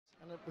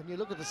When you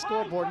look at the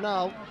scoreboard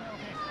now,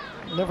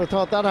 never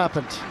thought that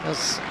happened,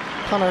 as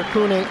Conor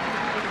Cooney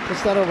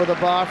puts that over the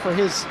bar for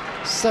his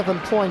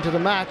 7th point of the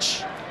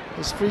match.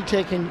 His free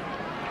taking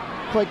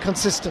quite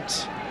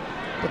consistent,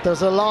 but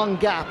there's a long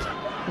gap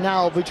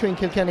now between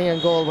Kilkenny and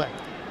Galway.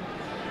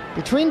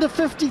 Between the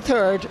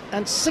 53rd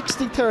and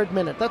 63rd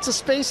minute, that's a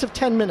space of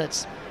 10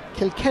 minutes,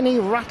 Kilkenny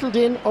rattled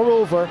in or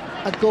over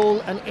a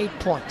goal and 8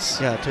 points.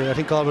 Yeah, I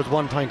think Galway was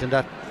 1 point in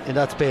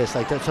that space,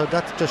 like that. So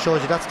that just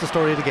shows you that's the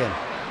story of the game.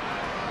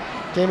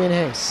 Damien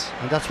Hayes.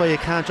 And that's why you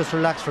can't just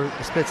relax for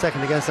a split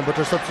second against them, but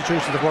their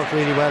substitutions have worked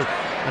really well,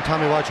 and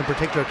Tommy Walsh in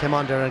particular came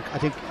on there and I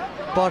think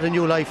brought a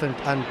new life and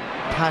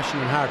passion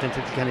and heart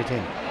into the Kilkenny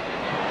team.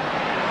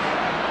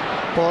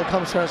 Ball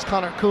comes here as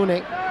Conor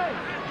Cooney,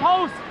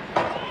 Post!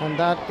 and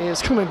that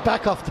is coming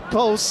back off the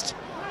post.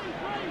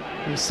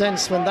 You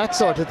sense when that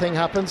sort of thing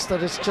happens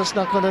that it's just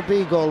not going to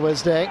be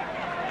Galway's day.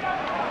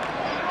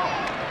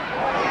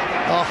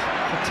 Oh,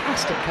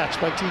 fantastic catch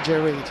by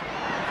TJ Reid.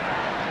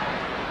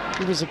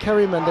 He was a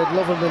Kerryman, they'd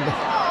love him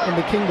in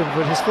the kingdom,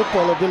 but his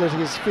football ability,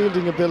 his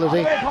fielding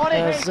ability,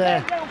 as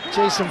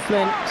Jason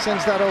Flynn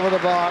sends that over the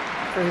bar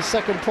for his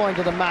 2nd point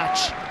of the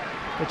match.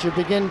 But you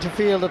begin to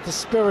feel that the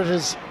spirit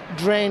is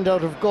drained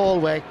out of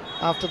Galway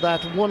after that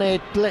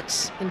 1-8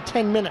 blitz in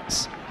 10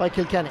 minutes by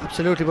Kilkenny.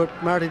 Absolutely, but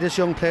Marty, this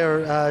young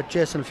player,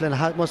 Jason Flynn,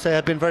 I must say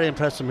I've been very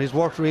impressed with him. He's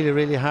worked really,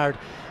 really hard.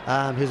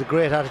 He's a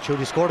great attitude.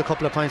 He scored a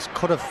couple of points,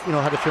 could have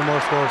had a few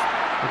more scores.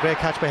 A great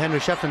catch by Henry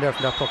Shefflin there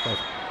from that puck out.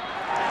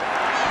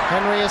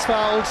 Henry is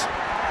fouled.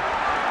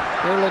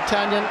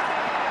 Irlitanyan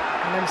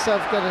and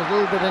himself get a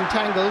little bit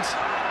entangled.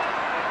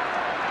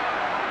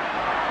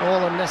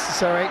 All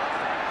unnecessary,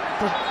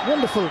 but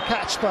wonderful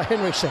catch by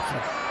Henry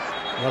Shefflin.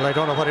 Well, I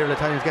don't know what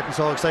Irlitanyan's getting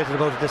so excited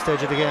about at this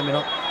stage of the game, It's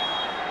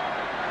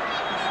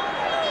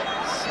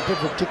a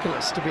bit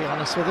ridiculous, to be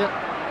honest with you.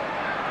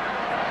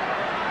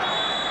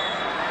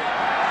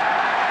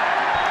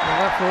 The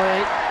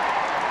referee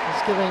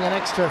is giving an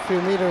extra few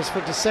metres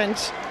for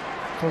dissent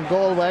from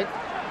Galway.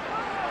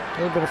 A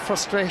little bit of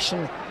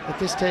frustration at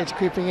this stage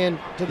creeping in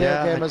to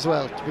their game as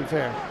well, to be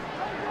fair.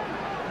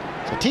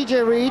 So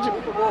TJ Reid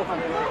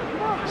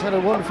has had a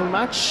wonderful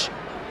match.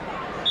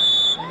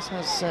 This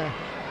has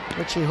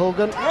Richie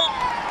Hogan.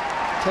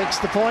 Takes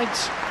the point.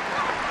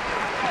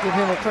 Give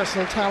him a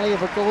personal tally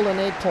of a goal and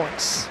 8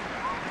 points.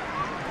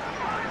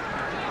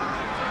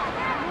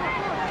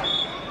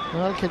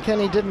 Well,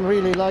 Kilkenny didn't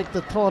really like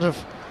the thought of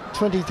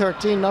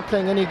 2013 not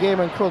playing any game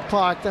in Croke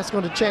Park. That's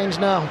going to change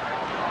now,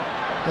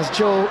 as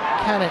Joe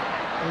Canning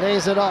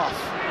lays it off.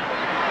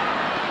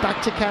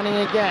 Back to Canning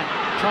again,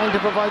 trying to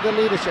provide the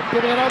leadership,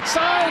 giving it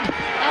outside,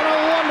 and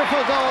a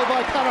wonderful goal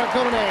by Conor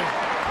Cooney.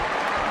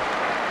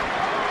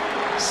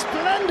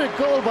 Splendid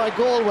goal by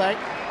Galway.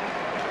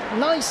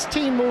 Nice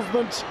team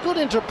movement, good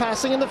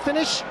interpassing, and the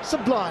finish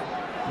sublime.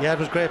 Yeah, it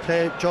was great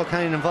play. Joe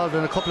Canning involved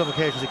on a couple of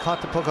occasions. He caught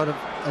the puck out of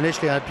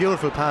initially, and a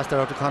beautiful pass there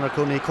out to Conor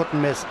Cooney. He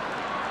couldn't miss.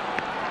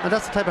 And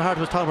that's the type of heart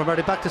I was talking about,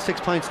 Marty. Back to 6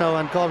 points now,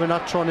 and Galway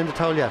not thrown in the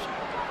towel yet.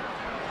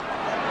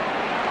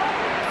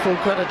 Full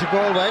credit to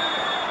Galway,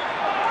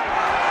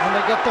 and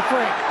they get the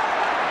free.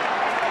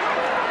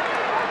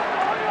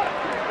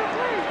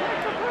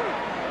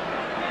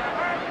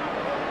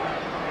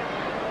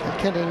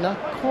 Kilkenny not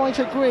quite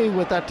agree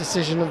with that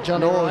decision of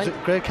Johnny No, Ryan. it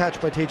was a great catch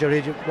by TJ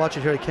Reid. Watch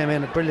it here, he came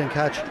in, a brilliant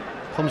catch.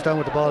 Comes down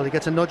with the ball, he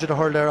gets a nudge of the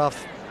hurl there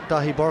off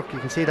Dahi Burke. You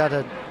can see that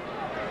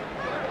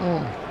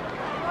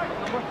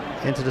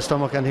into the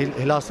stomach, and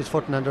he lost his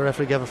footing, and the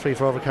referee gave a free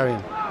for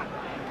overcarrying.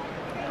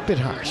 Bit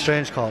harsh.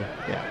 Strange call.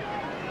 Yeah.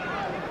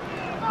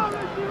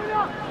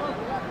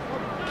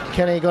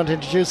 Kilkenny going to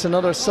introduce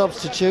another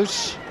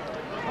substitute.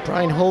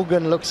 Brian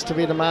Hogan looks to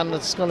be the man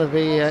that's going to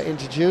be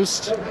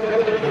introduced,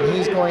 and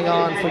he's going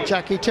on for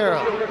Jackie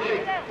Tyrrell.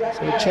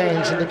 So a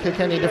change in the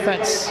Kilkenny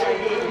defence.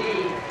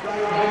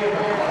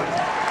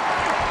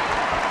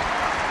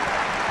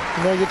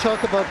 You know, you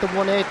talk about the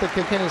 1-8 that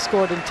Kilkenny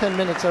scored in 10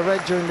 minutes. I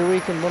read during the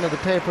week in one of the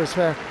papers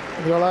where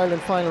in the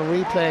All-Ireland final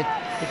replay,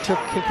 it took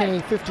Kilkenny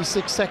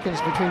 56 seconds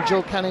between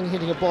Joe Canning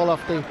hitting a ball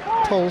off the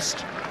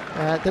post.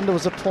 Then there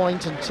was a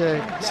point, and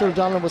Cyril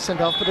Donlan was sent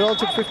off, but it all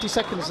took 50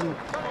 seconds in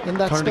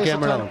that space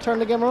of time. Turn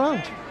the game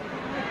around.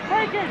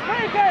 Break it!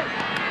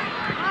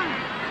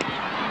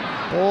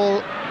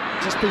 Ball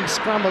just being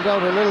scrambled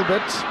out a little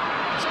bit.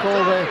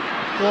 Galway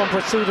go in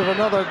pursuit of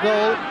another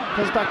goal.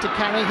 Comes back to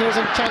Canning. Here's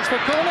a chance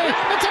for Cooney.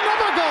 It's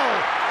another goal!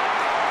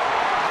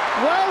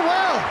 Well.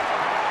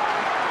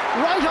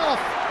 Right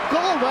off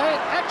Galway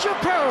at your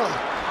peril.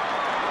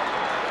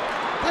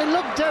 They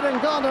look dead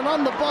and gone and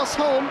on the bus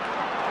home,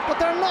 but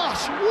they're not.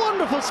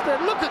 Wonderful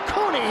spirit. Look at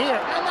Cooney here.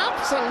 An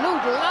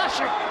absolute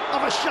lashing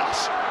of a shot.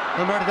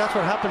 Well, Marty, that's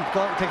what happened.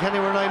 Kilkenny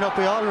were 9 up.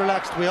 We all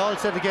relaxed. We all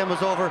said the game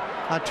was over.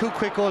 And 2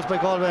 quick goals by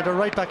Galway. They're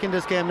right back in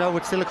this game now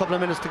with still a couple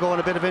of minutes to go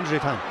and a bit of injury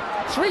time.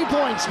 3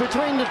 points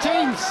between the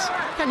teams.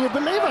 Can you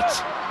believe it?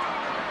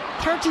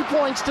 30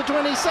 points to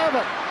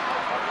 27.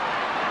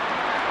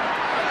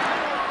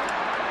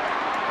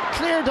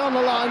 Cleared on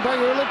the line by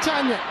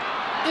Irlitanyan.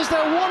 Is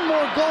there one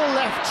more goal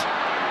left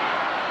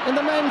in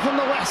the men from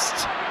the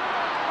West?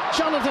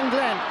 Jonathan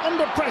Glenn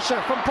under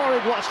pressure from Porrig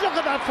Walsh. Look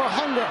at that for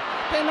hunger.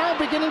 They're now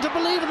beginning to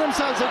believe in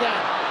themselves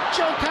again.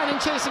 Joe Canning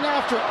chasing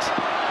after it.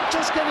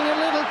 Just getting a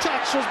little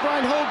touch was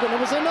Brian Hogan. It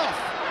was enough.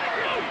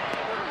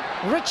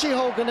 Richie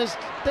Hogan is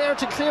there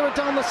to clear it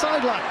down the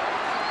sideline.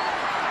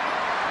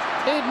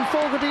 Aidan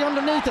Fogarty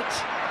underneath it.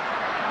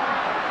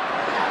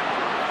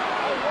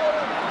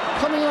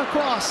 Coming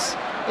across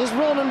is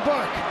Ronan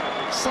Burke.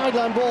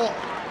 Sideline ball.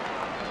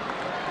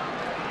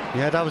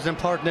 Yeah, that was an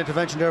important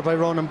intervention there by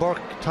Ronan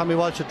Burke. Tommy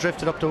Walsh had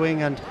drifted up the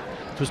wing and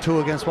it was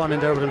 2 against 1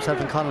 in there with himself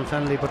and Colin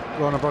Fennelly, but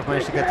Ronan Burke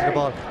managed to get to the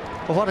ball.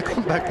 But what a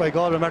comeback by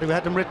Galway, Marty. We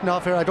had them written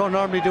off here. I don't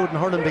normally do it in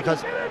hurling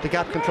because the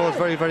gap can close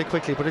very, very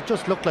quickly, but it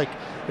just looked like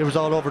it was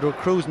all over. They were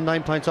cruising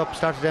 9 points up,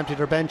 started to empty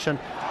their bench, and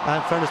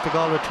in fairness to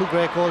Galway, 2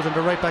 great goals and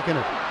they're right back in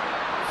it.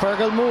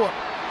 Fergal Moore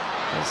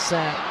as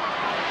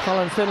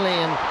Colin Fennelly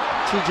and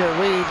TJ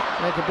Reid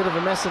make a bit of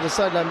a mess of the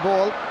sideline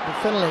ball, but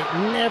Fennelly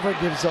never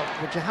gives up,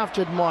 which you have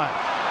to admire.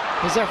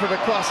 His effort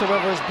across,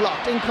 however, is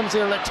blocked. In comes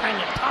here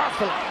Latanya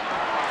powerfully,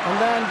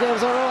 and then gives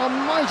her a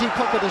mighty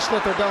puck of the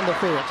slither down the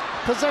field.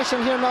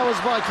 Possession here now is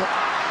vital,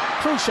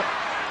 crucial.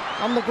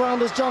 On the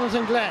ground is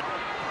Jonathan Glenn.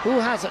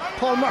 Who has it?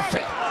 Paul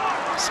Murphy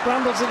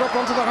scrambles it up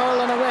onto the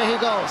hurl and away he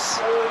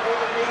goes.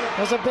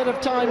 There's a bit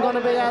of time going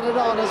to be added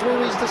on as we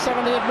reach the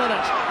 70th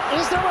minute.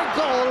 Is there a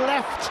goal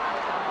left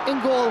in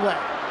Galway?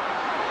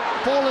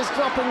 Ball is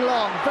dropping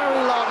long,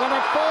 very long, and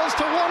it falls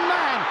to one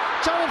man,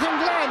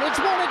 Jonathan Glenn. It's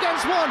 1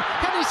 against 1.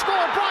 Can he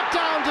score? Brought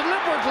down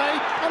deliberately,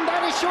 and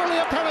that is surely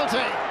a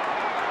penalty.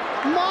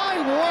 My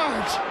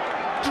word,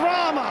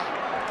 drama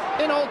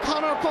in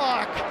O'Connor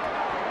Park.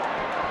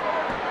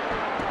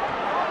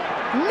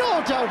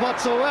 No doubt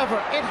whatsoever,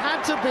 it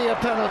had to be a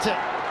penalty.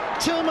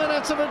 2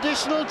 minutes of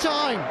additional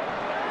time.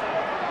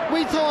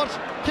 We thought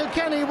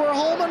Kilkenny were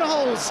home and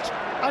host.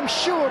 I'm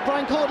sure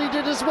Brian Cody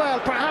did as well,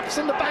 perhaps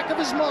in the back of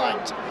his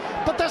mind.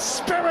 But the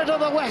spirit of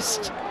the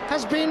West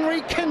has been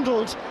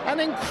rekindled, and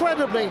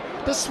incredibly,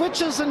 the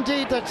switches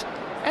indeed that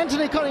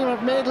Anthony Cunningham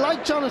have made,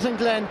 like Jonathan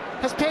Glenn,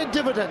 has paid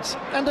dividends.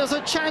 And there's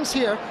a chance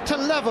here to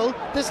level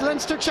this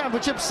Leinster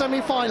Championship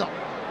semi-final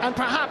and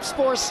perhaps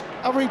force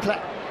a replay.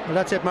 Well,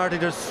 that's it, Marty.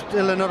 There's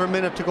still another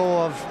minute to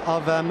go of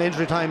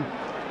injury time.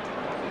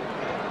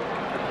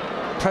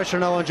 Pressure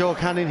now on Joe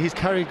Canning. He's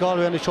carried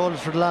Galway on his shoulders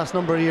for the last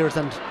number of years,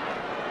 and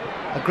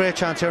a great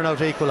chance here now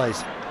to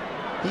equalise.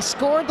 He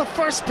scored the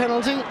first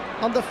penalty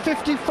on the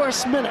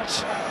 51st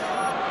minute.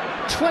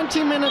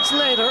 20 minutes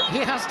later,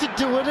 he has to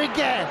do it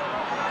again.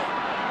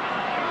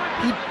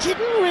 He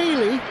didn't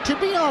really, to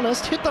be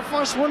honest, hit the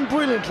first one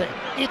brilliantly.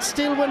 It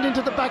still went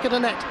into the back of the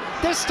net.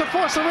 This to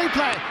force a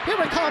replay. Here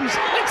it comes.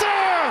 It's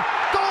there!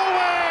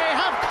 Galway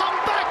have come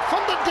back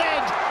from the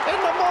dead in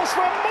the most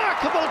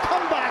remarkable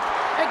comeback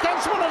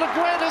against one of the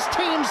greatest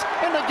teams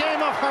in the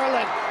game of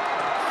hurling.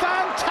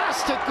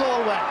 Fantastic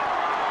Galway.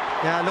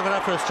 Yeah, look at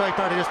that for a strike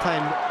party this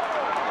time.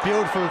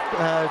 Beautiful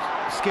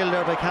skill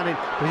there by Canning.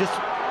 He just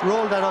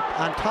rolled that up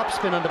and top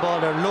spin on the ball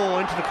there, low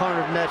into the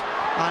corner of the net.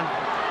 And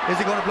is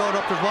he going to blow it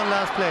up? There's one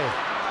last play.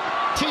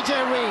 TJ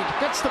Reid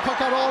gets the puck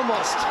out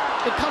almost.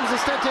 It comes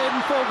instead to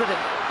Aidan Fogarty.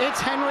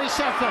 It's Henry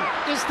Shefflin.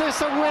 Is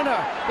this a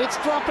winner? It's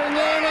dropping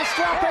in, it's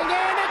dropping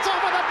in, it's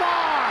over the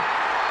bar!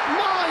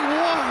 My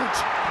word!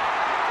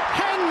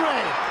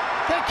 Henry,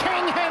 the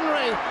King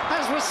Henry,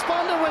 has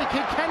responded when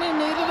Kilkenny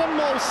needed him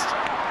most.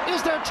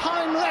 Is there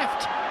time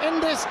left in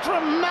this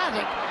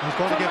dramatic? He's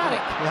going to give him,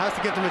 he has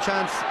to give them a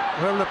chance.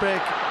 We're on the break.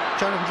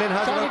 Jonathan Glenn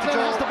has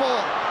the ball.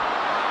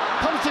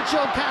 Comes to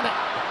Joe Canning.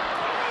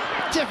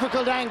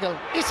 Difficult angle.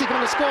 Is he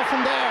going to score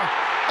from there?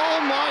 Oh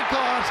my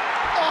God!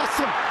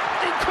 Awesome!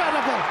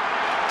 Incredible!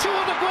 2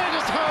 of the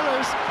greatest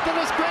hurlers that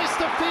has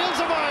graced the fields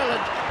of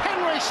Ireland.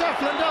 Henry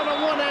Shefflin down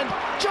on one end,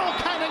 Joe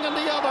Canning on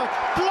the other.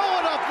 Blow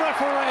it up,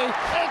 referee.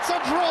 It's a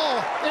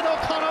draw in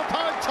O'Connor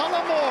Park,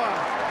 Tullamore.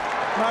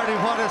 Marty,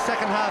 what a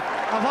second half,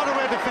 and what a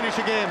way to finish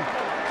a game.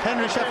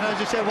 Henry Shefflin, as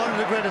you say, one of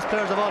the greatest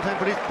players of all time,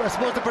 but he's, I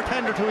suppose, the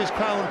pretender to his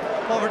crown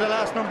over the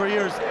last number of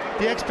years.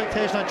 The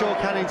expectation on Joe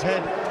Canning's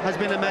head has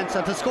been immense,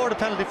 and to score the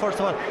penalty first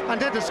of all, and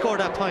then to score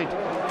that point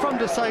from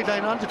the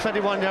sideline on the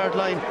 21-yard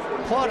line,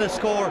 what a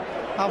score,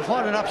 and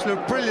what an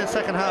absolute brilliant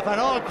second half, and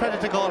all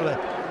credit to Galway.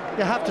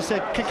 You have to say,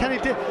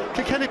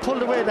 Kilkenny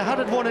pulled away. They had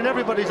it won in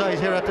everybody's eyes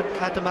here at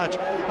the match,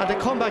 and they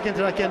come back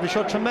into that game. They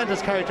showed tremendous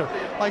character.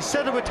 I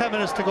said it with 10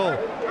 minutes to go.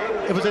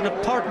 It was an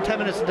important 10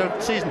 minutes in their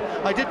season.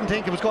 I didn't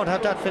think it was going to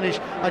have that finish.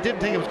 I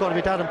didn't think it was going to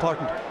be that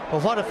important.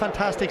 But what a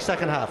fantastic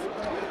second half.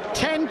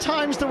 10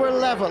 times they were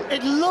level.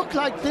 It looked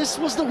like this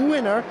was the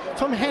winner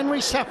from Henry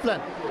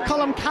Shefflin.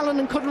 Colm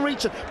Callanan couldn't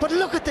reach it. But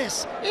look at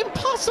this.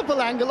 Impossible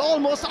angle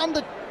almost on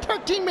the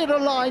 13-metre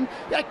line,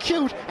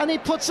 acute, and he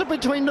puts it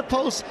between the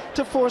posts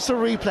to force a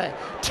replay.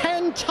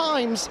 10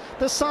 times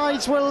the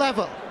sides were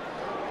level.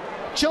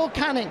 Joe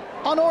Canning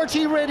on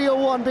RT Radio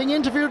 1 being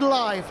interviewed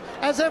live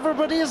as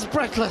everybody is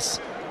breathless.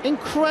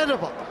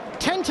 Incredible.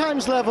 10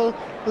 times level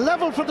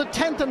for the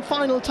 10th and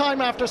final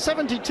time after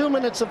 72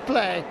 minutes of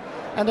play,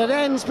 and it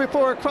ends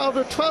before a crowd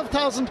of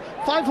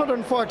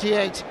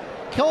 12,548.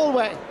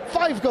 Galway,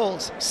 5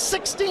 goals,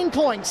 16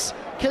 points.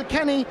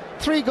 Kilkenny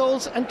 3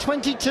 goals and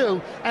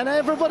 22, and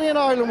everybody in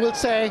Ireland will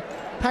say,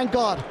 thank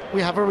God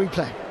we have a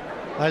replay.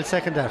 I'll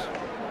second that.